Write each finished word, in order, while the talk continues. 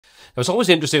Now, it's always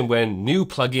interesting when new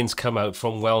plugins come out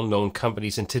from well-known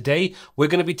companies, and today we're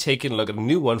going to be taking a look at a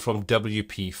new one from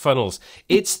WP Funnels.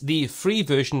 It's the free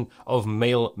version of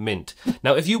MailMint.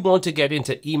 Now, if you want to get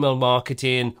into email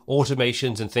marketing,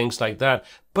 automations and things like that,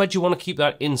 but you want to keep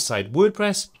that inside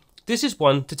WordPress, this is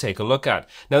one to take a look at.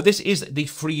 Now, this is the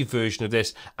free version of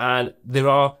this, and there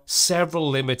are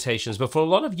several limitations, but for a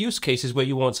lot of use cases where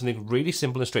you want something really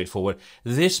simple and straightforward,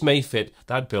 this may fit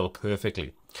that bill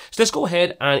perfectly. So let's go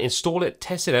ahead and install it,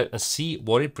 test it out, and see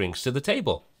what it brings to the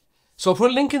table. So I'll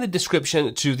put a link in the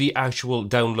description to the actual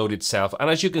download itself, and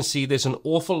as you can see, there's an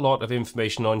awful lot of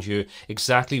information on here,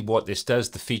 exactly what this does,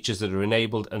 the features that are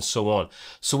enabled, and so on.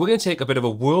 So we're going to take a bit of a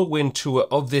whirlwind tour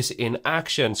of this in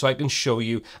action so I can show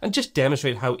you and just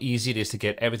demonstrate how easy it is to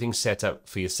get everything set up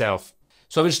for yourself.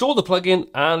 So I've installed the plugin,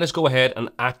 and let's go ahead and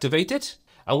activate it.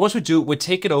 And once we do, we'll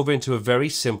take it over into a very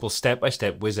simple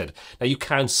step-by-step wizard. Now, you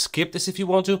can skip this if you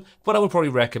want to, but I would probably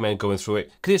recommend going through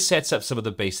it because it sets up some of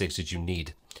the basics that you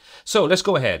need. So let's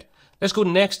go ahead. Let's go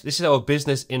next. This is our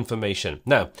business information.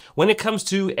 Now, when it comes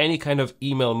to any kind of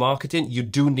email marketing, you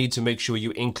do need to make sure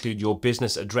you include your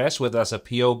business address, whether that's a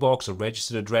PO box, a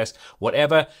registered address,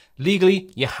 whatever.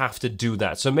 Legally, you have to do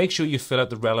that. So make sure you fill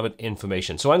out the relevant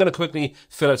information. So I'm going to quickly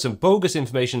fill out some bogus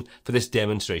information for this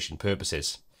demonstration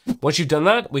purposes. Once you've done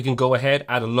that, we can go ahead,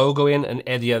 add a logo in, and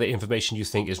any other information you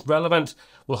think is relevant.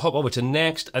 We'll hop over to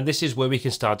next, and this is where we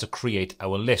can start to create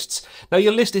our lists. Now,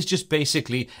 your list is just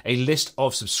basically a list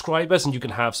of subscribers, and you can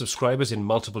have subscribers in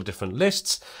multiple different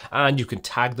lists, and you can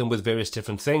tag them with various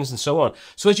different things and so on.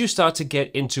 So as you start to get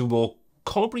into more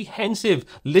comprehensive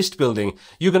list building,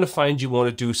 you're going to find you want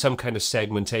to do some kind of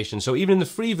segmentation. So even in the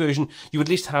free version, you at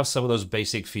least have some of those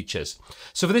basic features.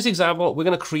 So for this example, we're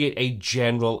going to create a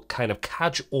general kind of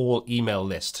catch-all email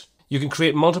list. You can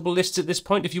create multiple lists at this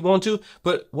point if you want to,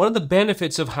 but one of the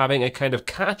benefits of having a kind of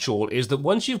catch-all is that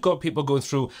once you've got people going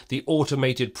through the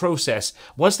automated process,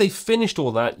 once they've finished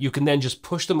all that, you can then just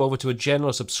push them over to a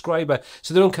general subscriber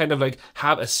so they don't kind of like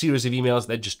have a series of emails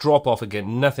that just drop off and get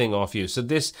nothing off you. So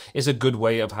this is a good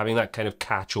way of having that kind of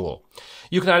catch-all.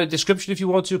 You can add a description if you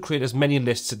want to, create as many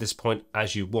lists at this point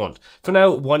as you want. For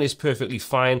now, one is perfectly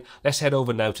fine. Let's head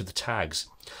over now to the tags.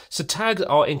 So tags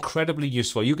are incredibly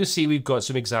useful. You can see we've got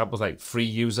some examples like free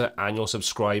user, annual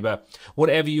subscriber,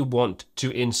 whatever you want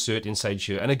to insert inside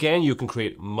here. And again, you can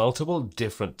create multiple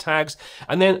different tags.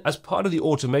 And then as part of the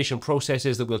automation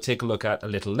processes that we'll take a look at a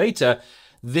little later,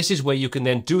 this is where you can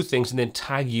then do things and then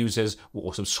tag users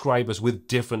or subscribers with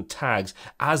different tags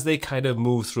as they kind of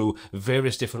move through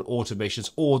various different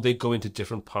automations or they go into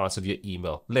different parts of your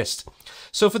email list.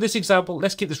 So for this example,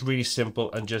 let's keep this really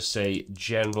simple and just say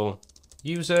general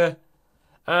user,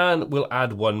 and we'll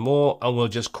add one more and we'll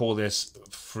just call this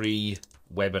free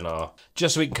webinar,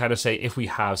 just so we can kind of say if we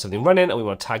have something running and we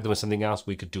want to tag them with something else,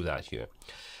 we could do that here.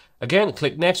 Again,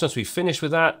 click next once we finish with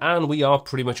that, and we are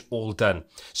pretty much all done.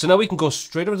 So now we can go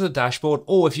straight over to the dashboard,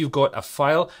 or if you've got a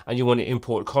file and you want to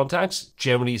import contacts,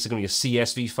 generally it's going to be a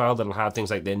CSV file that'll have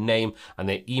things like their name and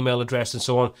their email address and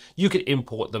so on. You can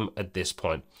import them at this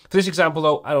point. For this example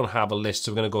though, I don't have a list,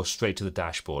 so we're going to go straight to the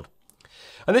dashboard.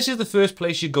 And this is the first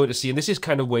place you're going to see, and this is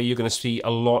kind of where you're going to see a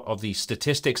lot of the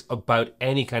statistics about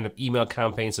any kind of email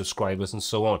campaign, subscribers, and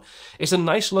so on. It's a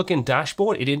nice looking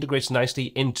dashboard. It integrates nicely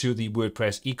into the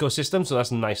WordPress ecosystem, so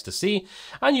that's nice to see.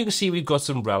 And you can see we've got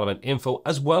some relevant info,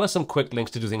 as well as some quick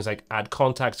links to do things like add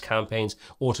contacts, campaigns,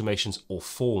 automations, or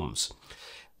forms.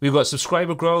 We've got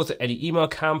subscriber growth, any email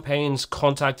campaigns,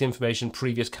 contact information,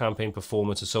 previous campaign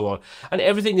performance, and so on. And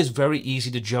everything is very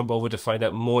easy to jump over to find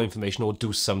out more information or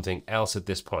do something else at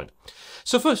this point.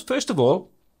 So first of all,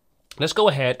 let's go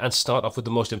ahead and start off with the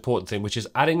most important thing, which is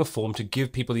adding a form to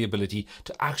give people the ability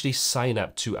to actually sign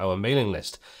up to our mailing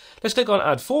list. Let's click on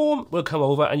add form. We'll come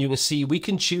over and you can see we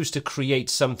can choose to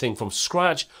create something from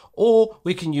scratch, or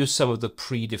we can use some of the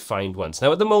predefined ones.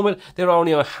 Now at the moment, there are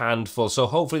only a handful, so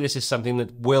hopefully this is something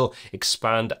that will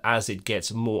expand as it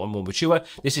gets more and more mature.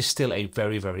 This is still a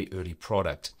very, very early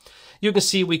product. You can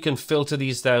see we can filter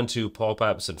these down to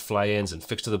pop-ups and fly-ins and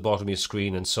fix to the bottom of your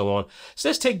screen and so on. So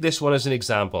let's take this one as an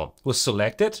example. We'll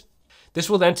select it. This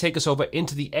will then take us over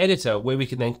into the editor where we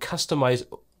can then customize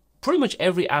pretty much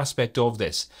every aspect of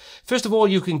this. First of all,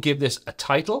 you can give this a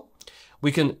title.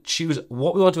 We can choose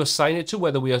what we want to assign it to,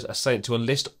 whether we assign it to a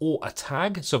list or a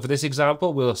tag. So for this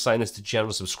example, we'll assign this to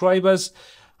general subscribers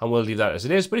and we'll leave that as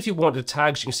it is. But if you wanted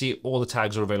tags, you can see all the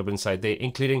tags are available inside there,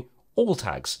 including all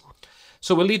tags.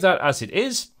 So we'll leave that as it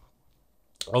is.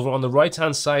 Over on the right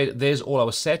hand side, there's all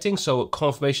our settings. So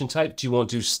confirmation type, do you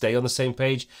want to stay on the same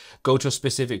page, go to a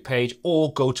specific page,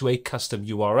 or go to a custom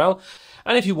URL?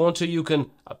 And if you want to, you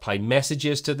can apply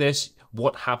messages to this,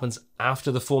 what happens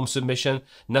after the form submission.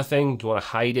 Nothing. Do you want to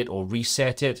hide it or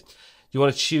reset it? You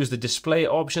want to choose the display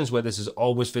options where this is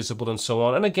always visible and so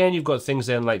on. And again, you've got things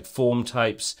then like form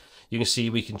types. You can see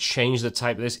we can change the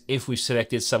type of this if we've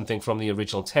selected something from the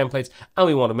original templates and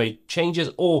we want to make changes,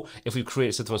 or if we've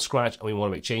created something from scratch and we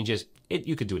want to make changes,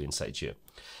 you could do it inside here.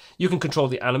 You can control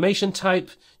the animation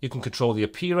type, you can control the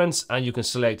appearance, and you can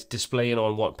select displaying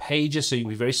on what pages, so you can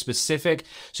be very specific.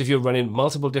 So if you're running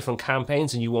multiple different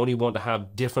campaigns and you only want to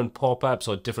have different pop-ups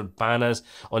or different banners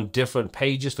on different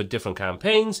pages for different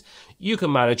campaigns, you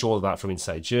can manage all of that from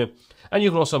inside here. And you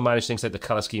can also manage things like the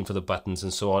color scheme for the buttons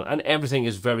and so on, and everything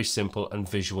is very simple and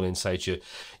visual inside here.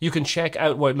 You can check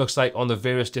out what it looks like on the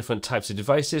various different types of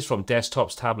devices, from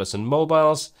desktops, tablets, and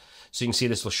mobiles. So you can see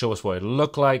this will show us what it'll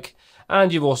look like.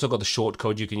 And you've also got the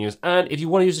shortcode you can use. And if you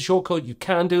want to use the shortcode, you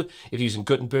can do. If you're using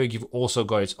Gutenberg, you've also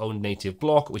got its own native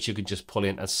block, which you can just pull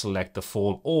in and select the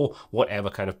form or whatever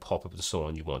kind of pop-up and so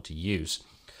on you want to use.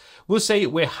 We'll say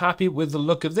we're happy with the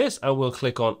look of this, and we'll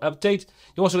click on update.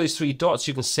 You also got these three dots.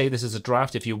 You can save this as a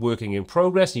draft if you're working in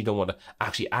progress and you don't want to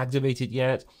actually activate it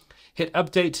yet. Hit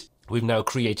update. We've now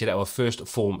created our first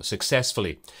form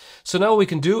successfully. So now what we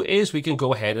can do is we can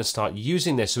go ahead and start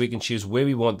using this. So we can choose where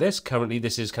we want this. Currently,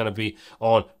 this is going to be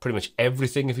on pretty much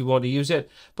everything if we want to use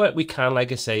it. But we can,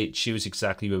 like I say, choose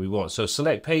exactly where we want. So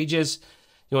select pages.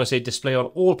 You want to say display on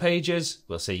all pages.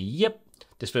 We'll say yep.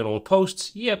 Display on all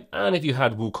posts. Yep. And if you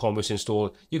had WooCommerce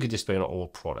installed, you could display on all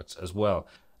products as well.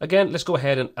 Again, let's go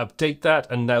ahead and update that.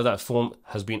 And now that form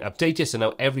has been updated, so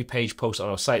now every page post on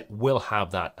our site will have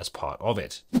that as part of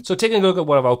it. So taking a look at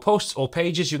one of our posts or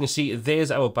pages, you can see there's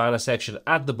our banner section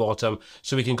at the bottom.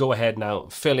 So we can go ahead now,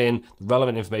 fill in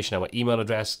relevant information, our email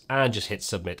address, and just hit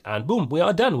submit. And boom, we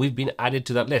are done. We've been added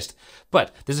to that list.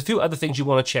 But there's a few other things you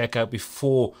want to check out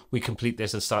before we complete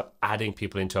this and start adding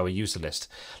people into our user list.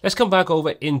 Let's come back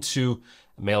over into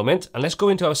MailMint and let's go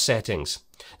into our settings.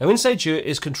 Now inside here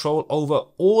is control over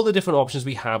all the different options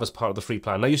we have as part of the free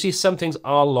plan. Now you see some things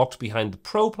are locked behind the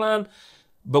pro plan,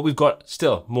 but we've got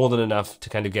still more than enough to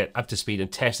kind of get up to speed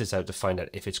and test this out to find out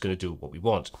if it's going to do what we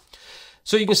want.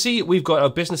 So you can see we've got our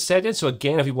business settings. So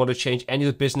again, if we want to change any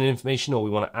of the business information or we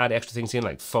want to add extra things in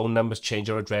like phone numbers, change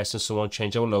our address and so on,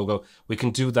 change our logo, we can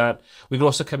do that. We can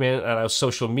also come in at our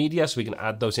social media, so we can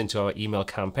add those into our email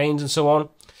campaigns and so on.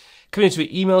 Coming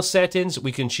into email settings,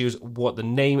 we can choose what the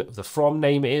name, the from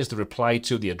name is, the reply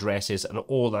to, the addresses, and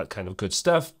all that kind of good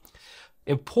stuff.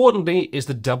 Importantly is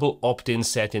the double opt-in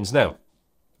settings. Now,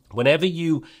 whenever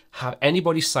you have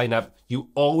anybody sign up,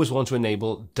 you always want to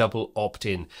enable double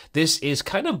opt-in. This is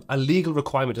kind of a legal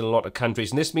requirement in a lot of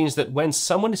countries, and this means that when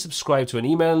someone is subscribed to an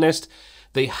email list,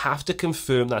 they have to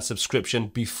confirm that subscription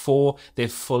before they're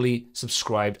fully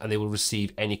subscribed and they will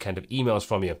receive any kind of emails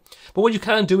from you. But what you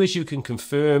can do is you can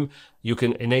confirm, you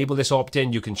can enable this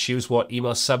opt-in, you can choose what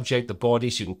email subject, the body,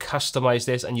 so you can customize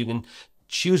this and you can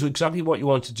choose exactly what you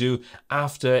want to do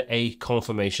after a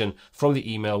confirmation from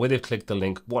the email where they've clicked the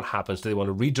link. What happens? Do they want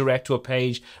to redirect to a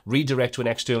page, redirect to an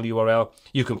external URL?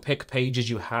 You can pick pages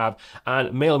you have,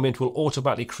 and MailMint will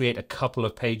automatically create a couple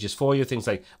of pages for you. Things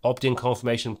like opt-in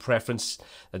confirmation, preference,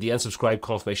 the unsubscribe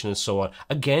confirmation, and so on.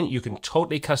 Again, you can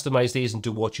totally customize these and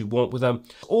do what you want with them.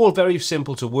 All very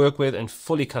simple to work with and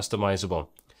fully customizable.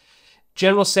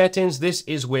 General settings, this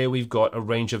is where we've got a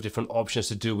range of different options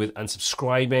to do with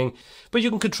unsubscribing, but you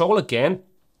can control again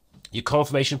your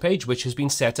confirmation page, which has been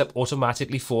set up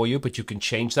automatically for you, but you can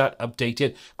change that, update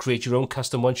it, create your own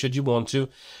custom one should you want to.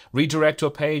 Redirect to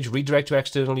a page, redirect to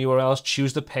external URLs,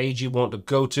 choose the page you want to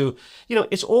go to. You know,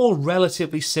 it's all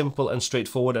relatively simple and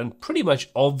straightforward and pretty much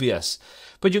obvious.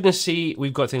 But you can see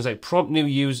we've got things like prompt new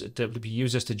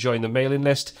users to join the mailing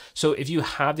list. So if you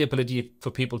have the ability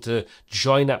for people to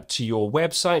join up to your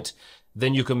website,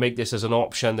 then you can make this as an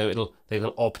option that they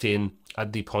can opt in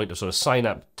at the point of sort of sign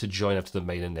up to join up to the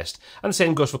mailing list. And the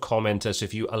same goes for commenters. So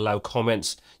if you allow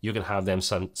comments, you can have them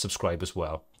subscribe as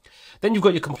well. Then you've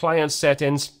got your compliance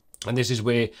settings. And this is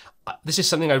where, this is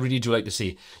something I really do like to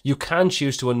see. You can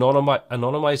choose to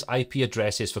anonymize IP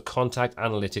addresses for contact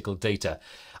analytical data.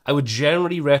 I would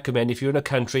generally recommend if you're in a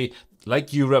country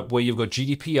like Europe where you've got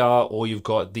GDPR or you've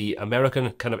got the American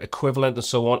kind of equivalent and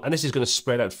so on, and this is going to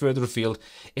spread out further afield,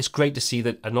 it's great to see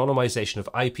that anonymization of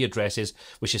IP addresses,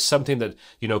 which is something that,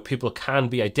 you know, people can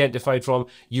be identified from,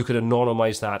 you can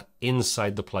anonymize that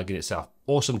inside the plugin itself.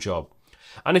 Awesome job.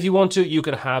 And if you want to, you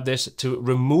can have this to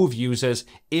remove users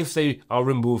if they are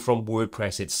removed from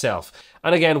WordPress itself.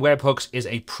 And again, webhooks is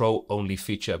a pro-only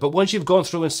feature. But once you've gone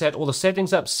through and set all the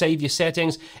settings up, save your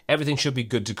settings, everything should be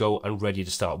good to go and ready to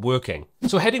start working.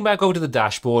 So heading back over to the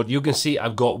dashboard, you can see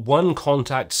I've got one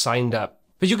contact signed up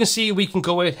But you can see we can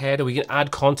go ahead and we can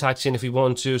add contacts in if we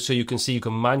want to. So you can see you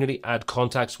can manually add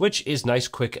contacts, which is nice,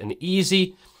 quick and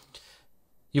easy.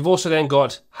 You've also then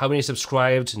got how many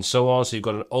subscribed and so on. So you've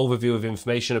got an overview of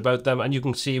information about them. And you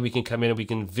can see we can come in and we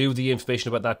can view the information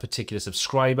about that particular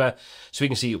subscriber. So we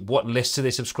can see what lists are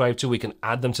they subscribed to. We can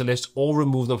add them to lists or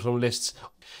remove them from lists.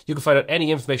 You can find out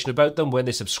any information about them, when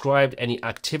they subscribed, any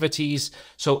activities.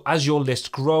 So as your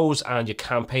list grows and your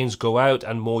campaigns go out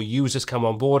and more users come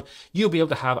on board, you'll be able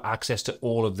to have access to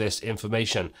all of this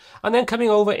information. And then coming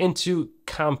over into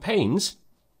campaigns,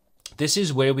 this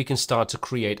is where we can start to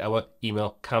create our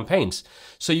email campaigns.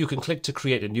 So you can click to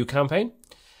create a new campaign.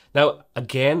 Now,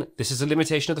 again, this is a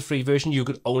limitation of the free version. You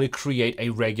could only create a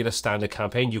regular standard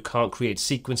campaign. You can't create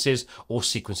sequences or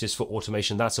sequences for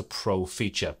automation. That's a pro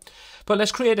feature. But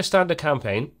let's create a standard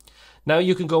campaign. Now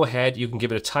you can go ahead, you can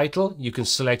give it a title, you can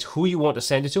select who you want to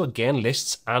send it to, again,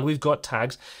 lists, and we've got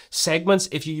tags. Segments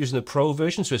if you're using the Pro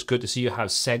version, so it's good to see you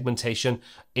have segmentation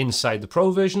inside the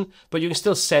Pro version, but you can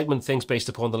still segment things based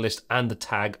upon the list and the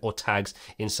tag or tags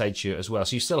inside here as well.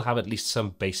 So you still have at least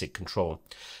some basic control.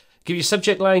 Give your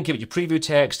subject line, give it your preview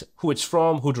text, who it's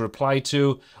from, who to reply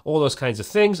to, all those kinds of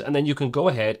things, and then you can go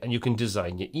ahead and you can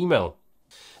design your email.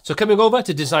 So coming over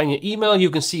to design your email, you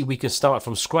can see we can start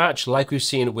from scratch like we've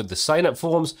seen with the sign-up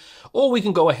forms, or we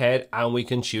can go ahead and we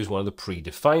can choose one of the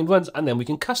predefined ones and then we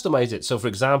can customize it. So for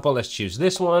example, let's choose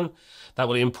this one. That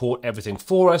will import everything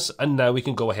for us, and now we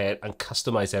can go ahead and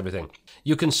customize everything.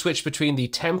 You can switch between the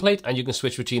template and you can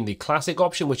switch between the classic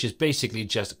option, which is basically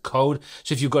just code.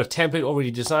 So if you've got a template already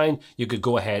designed, you could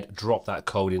go ahead, drop that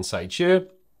code inside here.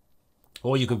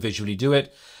 Or you can visually do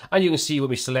it. And you can see when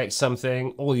we select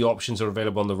something, all the options are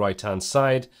available on the right-hand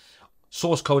side.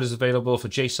 Source code is available for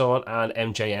JSON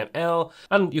and MJML.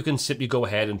 And you can simply go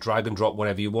ahead and drag and drop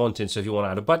whatever you want in. So if you want to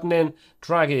add a button in,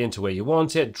 drag it into where you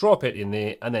want it, drop it in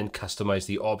there, and then customize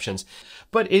the options.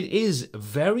 But it is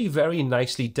very, very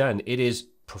nicely done. It is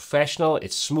professional,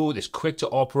 it's smooth, it's quick to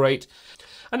operate.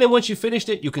 And then once you've finished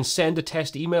it, you can send a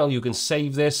test email, you can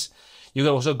save this. You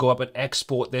can also go up and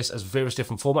export this as various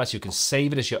different formats. You can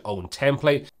save it as your own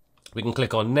template. We can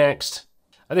click on next.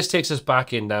 And this takes us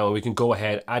back in now, and we can go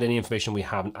ahead, add any information we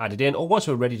haven't added in. Or once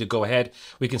we're ready to go ahead,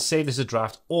 we can save this as a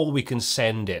draft or we can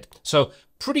send it. So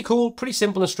pretty cool, pretty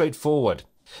simple and straightforward.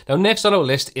 Now, next on our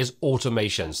list is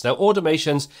automations. Now,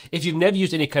 automations, if you've never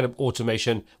used any kind of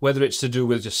automation, whether it's to do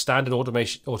with just standard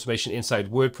automation inside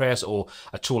WordPress or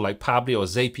a tool like Pabbly or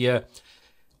Zapier,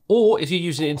 or if you're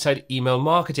using it inside email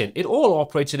marketing, it all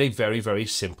operates in a very, very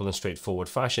simple and straightforward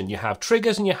fashion. You have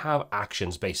triggers and you have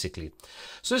actions, basically.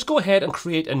 So let's go ahead and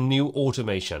create a new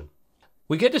automation.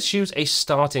 We get to choose a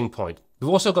starting point. We've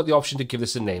also got the option to give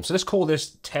this a name. So let's call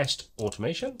this test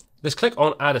automation. Let's click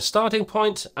on add a starting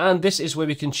point, and this is where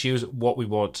we can choose what we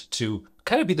want to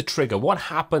kind of be the trigger. What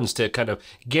happens to kind of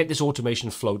get this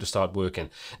automation flow to start working?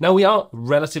 Now, we are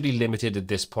relatively limited at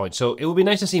this point, so it would be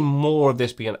nice to see more of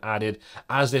this being added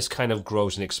as this kind of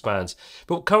grows and expands.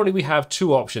 But currently we have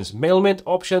two options, MailMint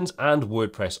options and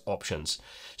WordPress options.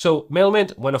 So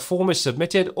MailMint when a form is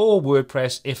submitted, or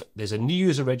WordPress if there's a new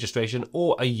user registration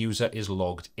or a user is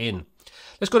logged in.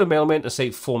 Let's go to MailMint and say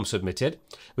form submitted.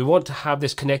 We want to have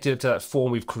this connected to that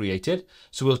form we've created.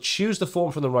 So we'll choose the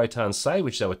form from the right-hand side,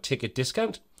 which is our ticket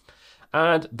discount.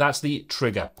 And that's the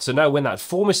trigger. So now when that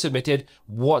form is submitted,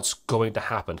 what's going to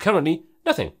happen? Currently,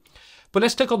 nothing. But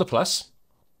let's click on the plus.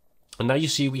 And now you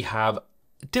see we have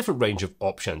a different range of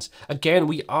options. Again,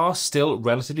 we are still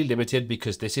relatively limited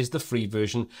because this is the free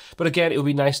version. But again, it would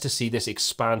be nice to see this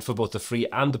expand for both the free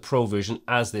and the pro version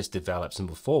as this develops and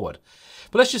move forward.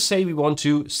 But let's just say we want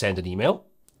to send an email.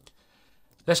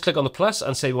 Let's click on the plus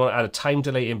and say we want to add a time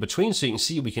delay in between. So you can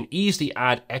see we can easily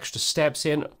add extra steps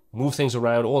in, move things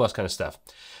around, all that kind of stuff.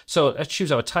 So let's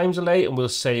choose our time delay and we'll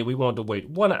say we want to wait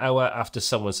 1 hour after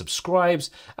someone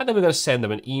subscribes, and then we're going to send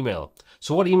them an email.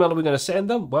 So what email are we going to send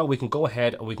them? Well, we can go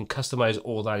ahead and we can customize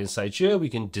all that inside here. We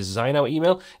can design our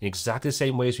email in exactly the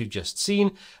same way as we've just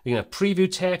seen. We can have preview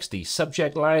text, the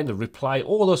subject line, the reply,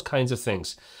 all those kinds of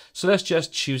things. So let's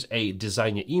just choose a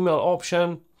design your email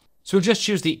option. So we'll just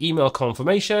choose the email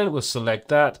confirmation. We'll select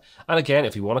that. And again,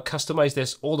 if you want to customize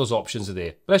this, all those options are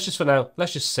there. But let's just for now,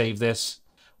 let's just save this.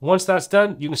 Once that's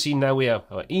done, you can see now we have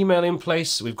our email in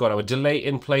place. We've got our delay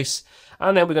in place.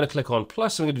 And then we're going to click on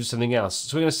plus and we're going to do something else.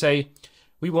 So we're going to say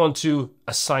we want to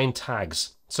assign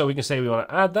tags. So we can say we want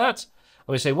to add that.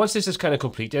 And we say once this is kind of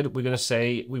completed, we're going to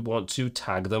say we want to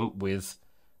tag them with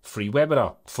free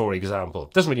webinar, for example.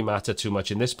 Doesn't really matter too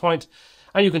much in this point.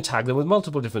 And you can tag them with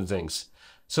multiple different things.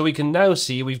 So we can now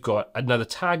see we've got another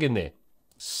tag in there.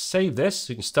 Save this.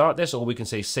 We can start this, or we can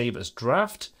say save as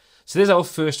draft. So there's our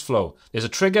first flow. There's a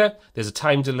trigger, there's a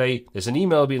time delay, there's an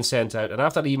email being sent out, and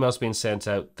after that email's been sent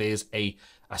out, there's a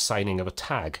assigning of a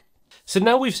tag. So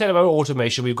now we've set up our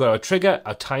automation, we've got our trigger,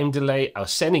 our time delay, our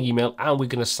sending email, and we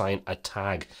can assign a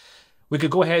tag. We could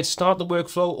go ahead, start the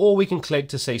workflow, or we can click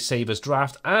to say save as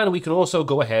draft, and we can also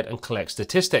go ahead and collect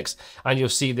statistics. And you'll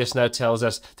see this now tells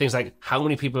us things like how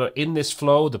many people are in this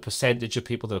flow, the percentage of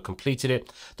people that have completed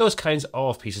it, those kinds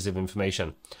of pieces of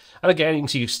information. And again, you can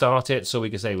see you start it, so we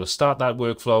can say we'll start that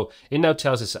workflow. It now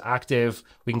tells us it's active,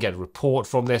 we can get a report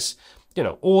from this, you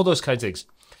know, all those kinds of things.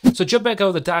 So jump back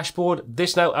over the dashboard.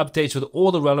 This now updates with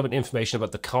all the relevant information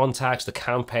about the contacts, the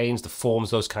campaigns, the forms,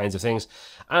 those kinds of things.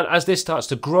 And as this starts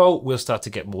to grow, we'll start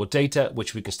to get more data,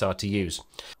 which we can start to use.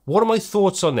 What are my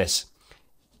thoughts on this?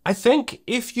 I think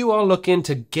if you are looking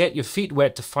to get your feet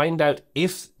wet to find out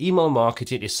if email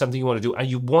marketing is something you want to do and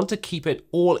you want to keep it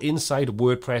all inside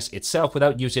WordPress itself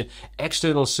without using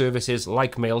external services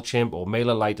like MailChimp or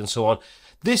MailerLite and so on,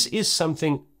 this is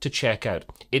something to check out.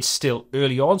 It's still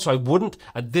early on, so I wouldn't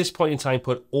at this point in time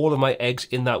put all of my eggs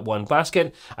in that one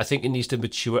basket. I think it needs to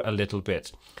mature a little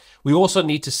bit. We also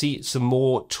need to see some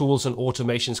more tools and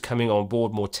automations coming on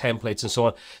board, more templates and so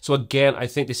on. So again, I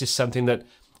think this is something that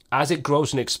as it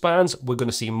grows and expands, we're going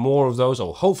to see more of those,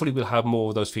 or hopefully we'll have more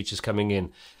of those features coming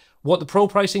in. What the pro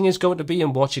pricing is going to be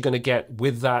and what you're going to get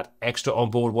with that extra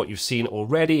on board, what you've seen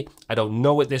already, I don't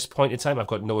know at this point in time. I've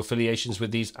got no affiliations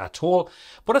with these at all,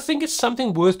 but I think it's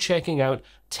something worth checking out,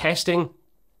 testing.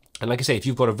 And like I say, if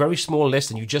you've got a very small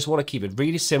list and you just want to keep it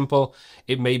really simple,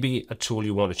 it may be a tool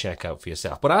you want to check out for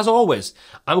yourself. But as always,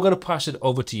 I'm going to pass it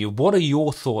over to you. What are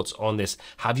your thoughts on this?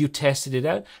 Have you tested it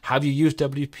out? Have you used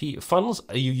WP funnels?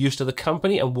 Are you used to the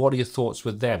company? And what are your thoughts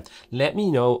with them? Let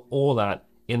me know all that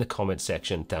in the comment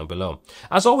section down below.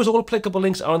 As always, all applicable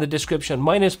links are in the description.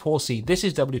 My name is Paul C. This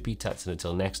is WPTuts, and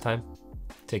until next time,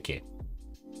 take care.